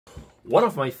One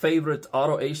of my favorite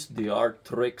auto HDR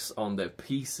tricks on the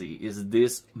PC is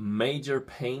this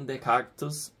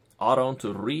MajorPainTheCactus add-on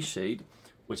to Reshade,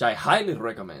 which I highly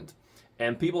recommend.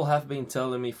 And people have been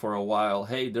telling me for a while,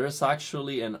 hey, there's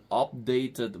actually an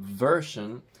updated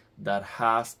version that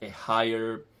has a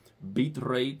higher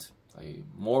bitrate, a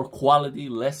more quality,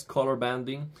 less color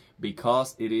banding,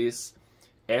 because it is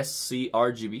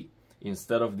scRGB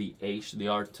instead of the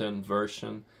HDR10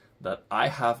 version that I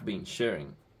have been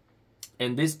sharing.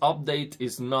 And this update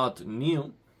is not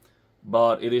new,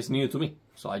 but it is new to me.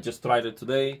 So I just tried it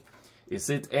today. Is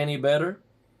it any better?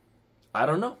 I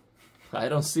don't know. I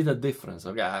don't see the difference.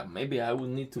 Okay, maybe I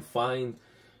would need to find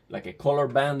like a color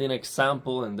banding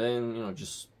example and then, you know,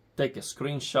 just take a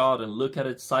screenshot and look at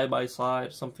it side by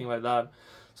side, something like that.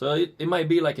 So it might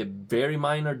be like a very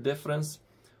minor difference,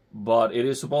 but it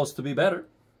is supposed to be better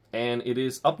and it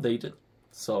is updated.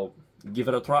 So give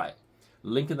it a try.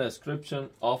 Link in the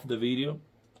description of the video.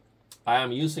 I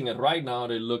am using it right now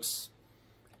and it looks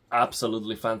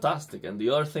absolutely fantastic. And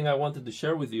the other thing I wanted to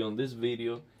share with you on this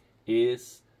video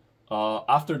is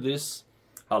after this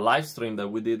live stream that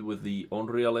we did with the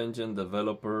Unreal Engine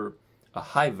developer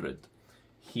Hybred,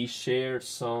 he shared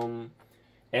some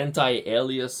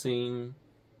anti-aliasing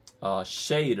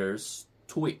shaders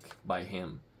tweak by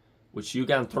him, which you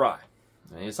can try.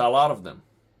 And it's a lot of them.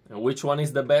 And which one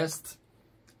is the best?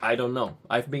 I don't know.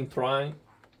 I've been trying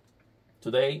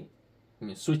today,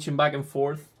 switching back and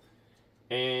forth,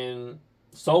 and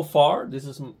so far this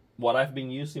is what I've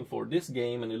been using for this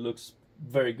game, and it looks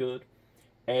very good.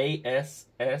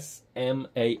 ASSMAA.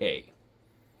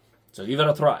 So give it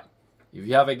a try. If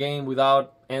you have a game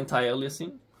without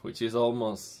anti-aliasing, which is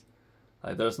almost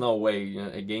like there's no way, you know,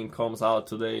 a game comes out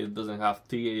today it doesn't have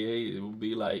TAA, it would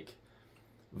be like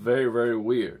very, very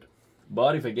weird.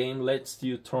 But if a game lets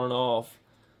you turn off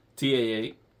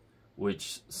TAA,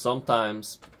 which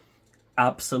sometimes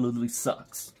absolutely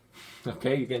sucks,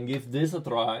 okay, you can give this a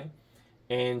try.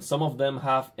 And some of them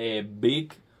have a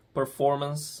big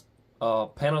performance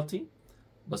penalty,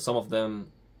 but some of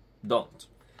them don't.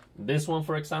 This one,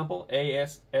 for example,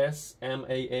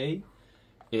 ASSMAA,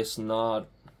 is not,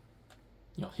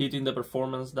 you know, hitting the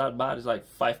performance that bad. It's like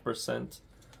 5%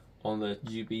 on the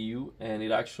GPU, and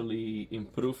it actually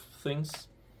improved things.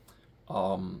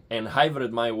 And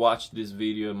Hybrid might watch this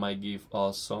video and might give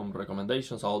us some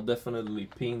recommendations. I'll definitely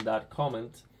pin that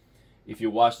comment. If you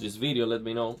watch this video, let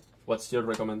me know what's your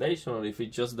recommendation, or if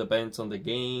it just depends on the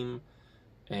game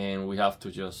and we have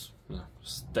to just, you know,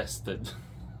 just test it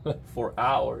for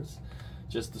hours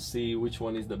just to see which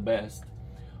one is the best.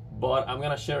 But I'm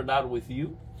gonna share that with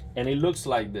you, and it looks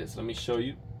like this. Let me show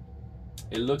you.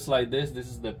 It looks like this. This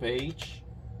is the page.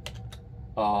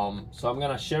 So I'm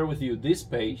gonna share with you this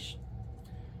page,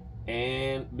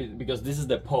 and because this is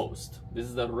the post, this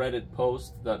is the Reddit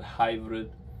post that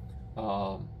Hybrid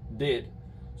did.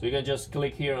 So you can just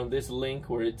click here on this link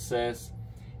where it says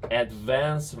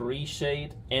Advanced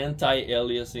Reshade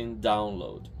Anti-Aliasing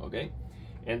Download, okay?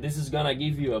 And this is gonna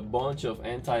give you a bunch of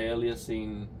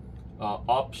anti-aliasing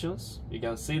options. You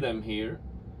can see them here,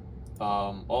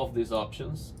 of these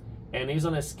options, and it's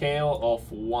on a scale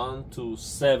of 1 to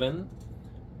 7,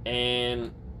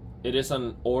 and it is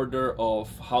an order of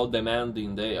how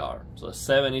demanding they are. So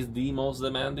 7 is the most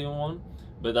demanding one,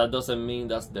 but that doesn't mean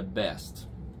that's the best,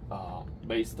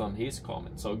 based on his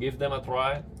comment. So give them a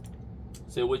try,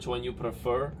 see which one you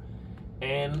prefer.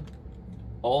 And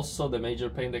also the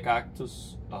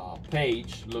MajorPainTheCactus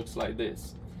page looks like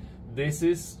this. This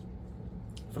is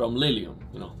from Lilium,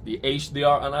 you know, the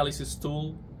HDR analysis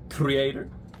tool creator.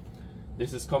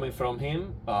 This is coming from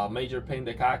him,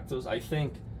 MajorPainTheCactus. I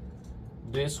think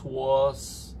this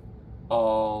was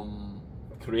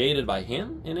created by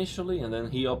him initially, and then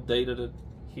he updated it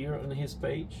here on his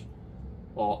page.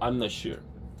 Oh, I'm not sure,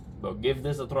 but give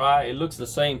this a try. It looks the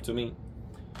same to me,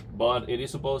 but it is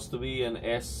supposed to be an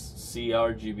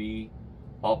scRGB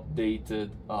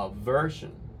updated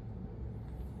version.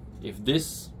 If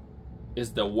this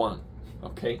is the one,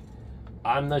 okay,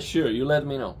 I'm not sure. You let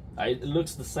me know. It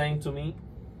looks the same to me.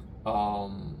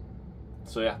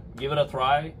 So yeah, give it a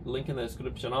try. Link in the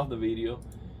description of the video.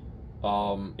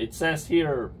 It says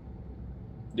here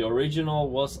the original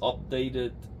was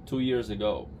updated 2 years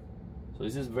ago. So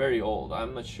this is very old.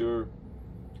 I'm not sure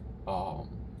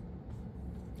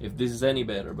if this is any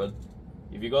better, but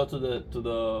if you go to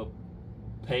the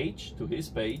page, to his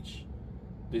page,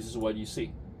 this is what you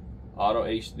see.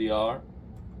 AutoHDR,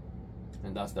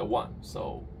 and that's the one.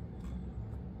 So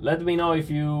let me know if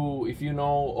you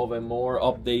know of a more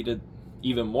updated,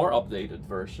 even more updated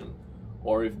version,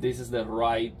 or if this is the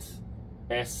right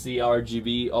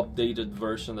scRGB updated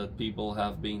version that people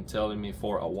have been telling me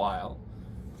for a while,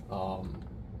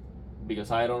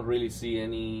 because I don't really see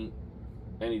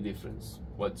any difference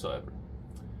whatsoever.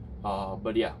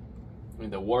 But yeah, I mean,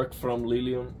 the work from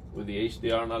Lilium with the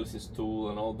HDR analysis tool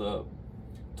and all the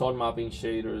tone mapping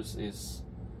shaders is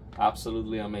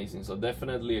absolutely amazing. So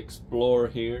definitely explore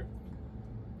here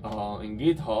in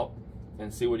GitHub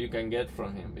and see what you can get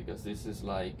from him, because this is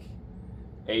like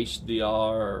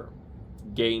HDR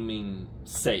gaming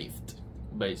saved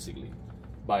basically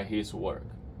by his work.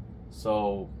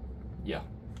 So yeah,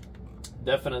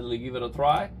 definitely give it a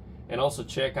try. And also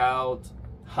check out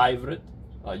Hybred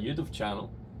YouTube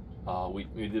channel. We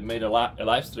made a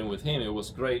live stream with him. It was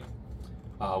great.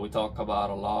 We talk about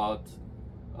a lot,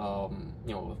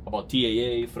 you know, about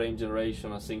TAA, frame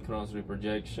generation, asynchronous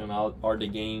reprojection, are the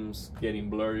games getting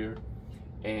blurrier,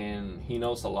 and he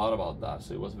knows a lot about that,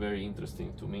 so it was very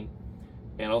interesting to me.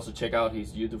 And also check out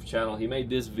his YouTube channel. He made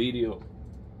this video,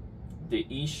 "The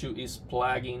issue is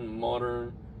plaguing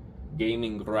modern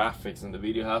gaming graphics," and the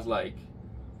video has like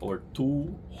over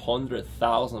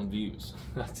 200,000 views.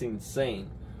 That's insane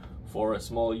for a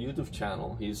small YouTube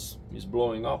channel. He's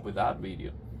blowing up with that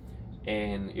video,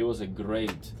 and it was a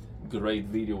great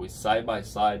video with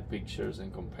side-by-side pictures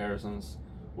and comparisons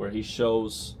where he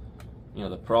shows, you know,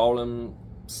 the problems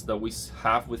that we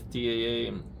have with TAA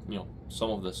and, you know, some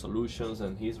of the solutions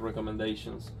and his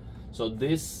recommendations. So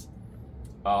this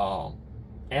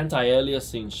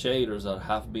anti-aliasing shaders that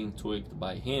have been tweaked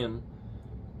by him,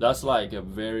 that's like a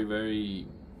very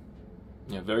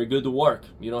good work.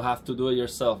 You don't have to do it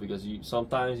yourself, because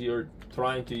sometimes you're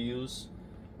trying to use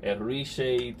a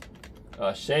reshade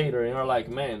shader and you're like,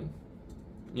 man,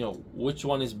 you know, which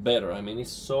one is better? I mean,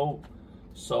 it's so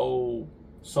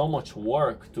much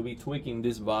work to be tweaking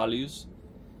these values,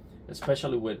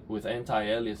 especially with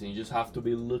anti-aliasing. You just have to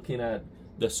be looking at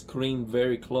the screen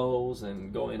very close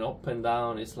and going up and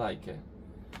down. It's like, I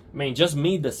mean, just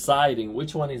me deciding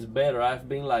which one is better, I've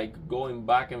been like going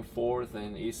back and forth,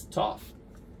 and it's tough.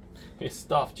 It's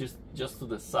tough just to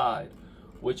decide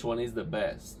which one is the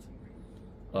best.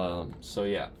 So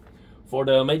yeah, for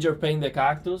the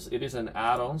MajorPainTheCactus, it is an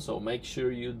add-on, so make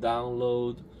sure you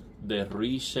download the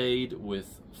Reshade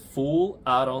with full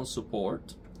add-on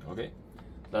support. Okay,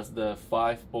 that's the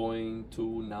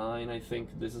 5.29, I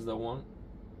think this is the one.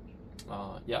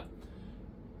 Yeah,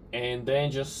 and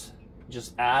then just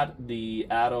add the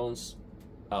add-ons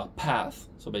path,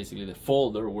 so basically the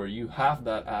folder where you have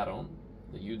that add-on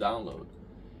that you download,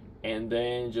 and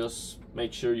then just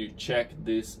make sure you check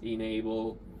this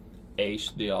enable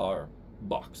HDR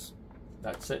box.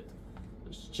 That's it.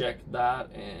 Just check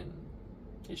that and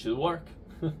it should work.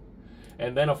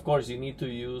 And then of course you need to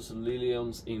use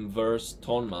Lilium's inverse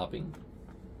tone mapping,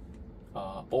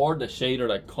 or the shader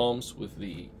that comes with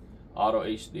the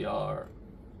AutoHDR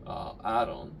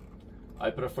add-on. I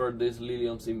prefer this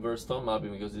Lilium's inverse tone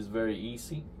mapping because it's very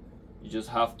easy. You just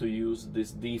have to use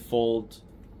this default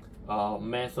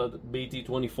method,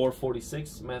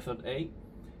 BT2446 method A,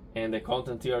 and the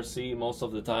content TRC most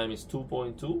of the time is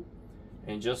 2.2,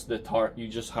 and just you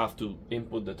just have to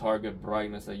input the target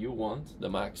brightness that you want, the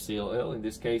max CLL, in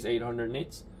this case 800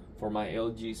 nits for my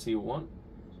LG C1,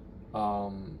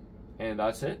 and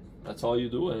that's it. That's all you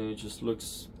do, and it just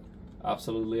looks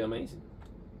absolutely amazing.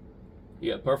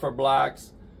 You get perfect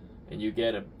blacks, and you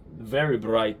get a very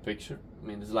bright picture. I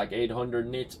mean, it's like 800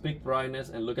 nits peak brightness,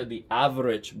 and look at the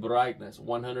average brightness,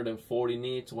 140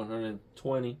 nits,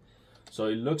 120. So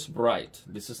it looks bright.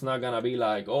 This is not gonna be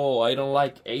like, oh, I don't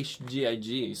like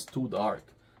HGIG, it's too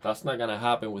dark. That's not gonna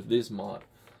happen with this mod.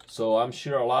 So I'm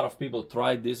sure a lot of people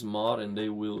tried this mod and they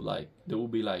will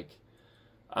be like,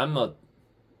 I'm not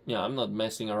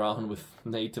messing around with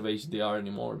native HDR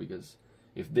anymore, because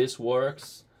if this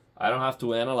works, I don't have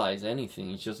to analyze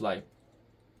anything. It's just like,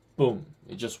 boom,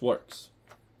 it just works.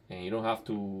 And you don't have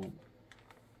to,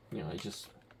 you know, it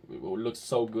looks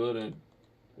so good, and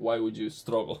why would you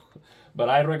struggle? But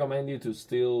I recommend you to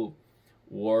still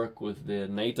work with the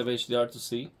native HDR to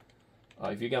see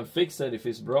if you can fix it, if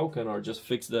it's broken, or just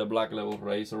fix the black level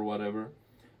raise or whatever,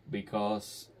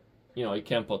 because, you know, it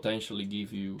can potentially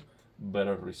give you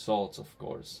better results, of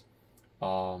course.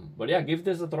 But yeah, give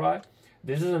this a try.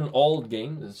 This is an old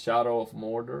game, this is Shadow of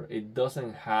Mordor. It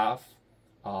doesn't have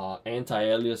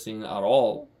anti-aliasing at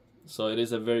all, so it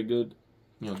is a very good,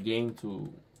 you know, game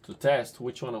to test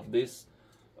which one of these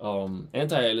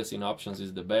anti-aliasing options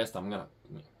is the best. I'm gonna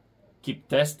keep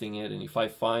testing it, and if I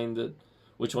find it,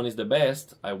 which one is the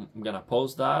best, I'm gonna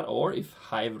post that. Or if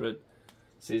Hybred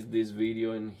sees this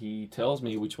video and he tells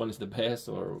me which one is the best,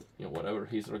 or, you know, whatever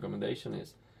his recommendation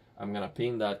is, I'm gonna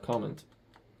pin that comment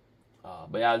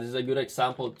But yeah, this is a good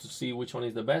example to see which one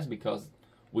is the best, because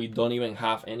we don't even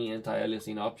have any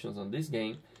anti-aliasing options on this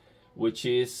game, which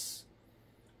is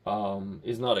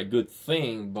not a good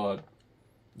thing, but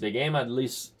the game at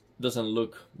least doesn't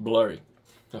look blurry.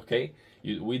 Okay,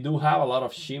 we do have a lot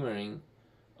of shimmering,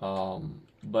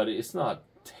 but it's not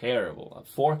terrible.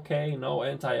 4K, no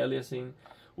anti-aliasing.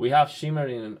 We have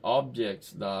shimmering in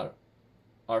objects that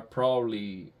are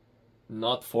probably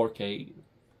not 4K,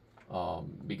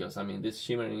 because I mean this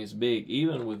shimmering is big.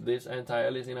 Even with this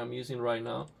anti-aliasing I'm using right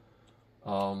now,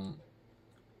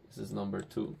 this is number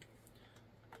 2.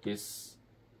 Is,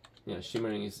 you know,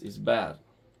 shimmering is bad.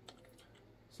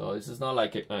 So this is not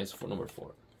like a nice for number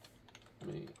 4. I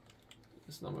mean,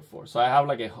 it's number 4. So I have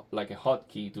like a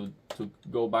hotkey to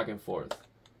go back and forth.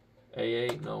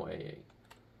 AA, no AA.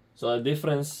 So the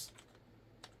difference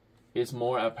is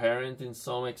more apparent in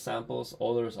some examples.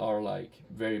 Others are like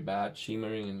very bad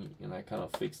shimmering, and I kind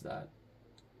of fixed that.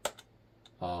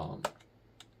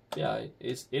 Yeah,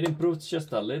 it improves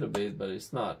just a little bit, but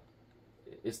it's not.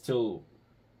 It's still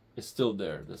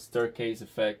there. The staircase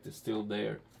effect is still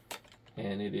there,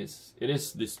 and it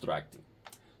is distracting.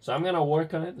 So I'm gonna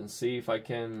work on it and see if I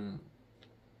can,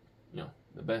 you know,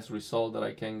 the best result that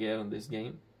I can get on this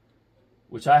game,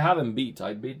 which I haven't beat.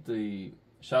 I beat the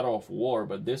Shadow of War,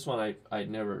 but this one I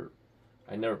never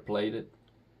played it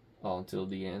until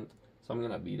the end. So I'm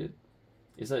gonna beat it.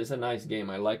 It's a nice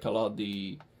game. I like a lot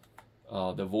the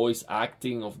voice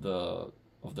acting of the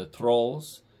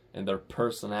trolls and their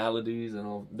personalities, and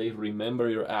all. They remember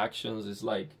your actions. It's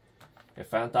like a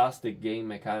fantastic game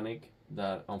mechanic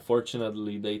that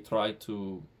unfortunately they try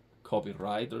to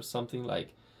copyright or something.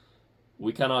 Like,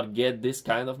 we cannot get this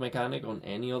kind of mechanic on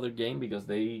any other game because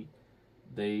they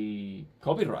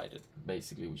copyright it,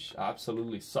 basically, which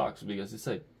absolutely sucks, because it's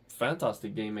a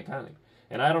fantastic game mechanic.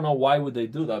 And I don't know why would they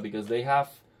do that, because they have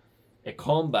a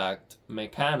combat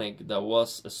mechanic that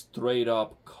was a straight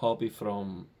up copy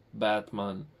from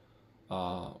Batman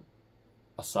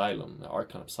Asylum,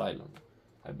 Arkham Asylum,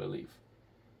 I believe.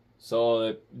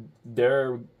 So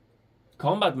their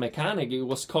combat mechanic, it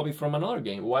was copied from another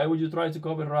game. Why would you try to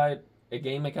copyright a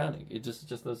game mechanic? It just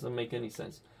doesn't make any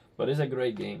sense. But it's a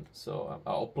great game, so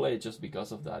I'll play it just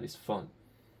because of that. It's fun,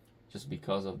 just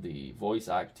because of the voice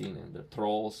acting and the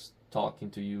trolls talking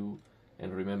to you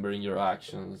and remembering your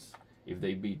actions if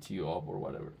they beat you up or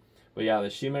whatever. But yeah, the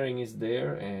shimmering is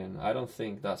there, and I don't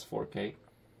think that's 4K.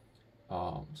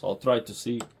 So I'll try to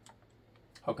see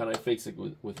how can I fix it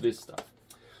with this stuff.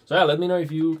 So yeah, let me know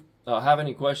if you have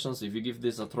any questions, if you give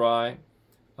this a try.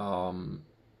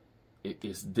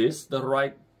 Is this the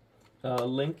right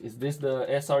link? Is this the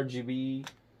scRGB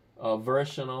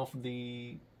version of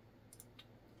the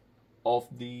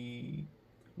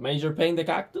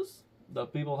MajorPainTheCactus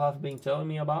that people have been telling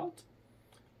me about?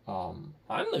 I'm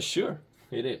not sure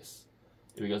it is,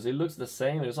 because it looks the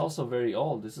same. It's also very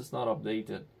old. This is not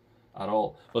updated at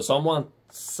all. But someone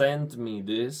sent me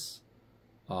this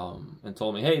and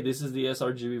told me, hey, this is the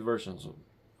scRGB version. So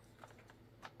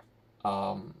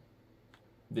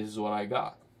this is what I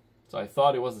got. So I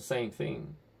thought it was the same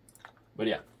thing. But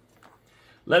yeah,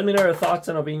 let me know your thoughts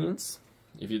and opinions.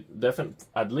 If you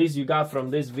at least you got from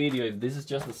this video, if this is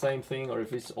just the same thing, or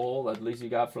if it's old, at least you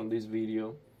got from this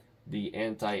video the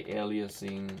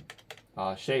anti-aliasing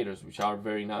shaders, which are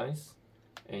very nice,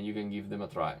 and you can give them a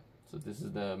try. So this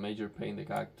is the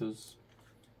MajorPainTheCactus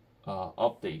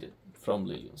updated from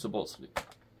Lilium, supposedly.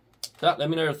 So let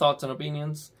me know your thoughts and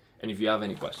opinions, and if you have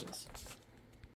any questions.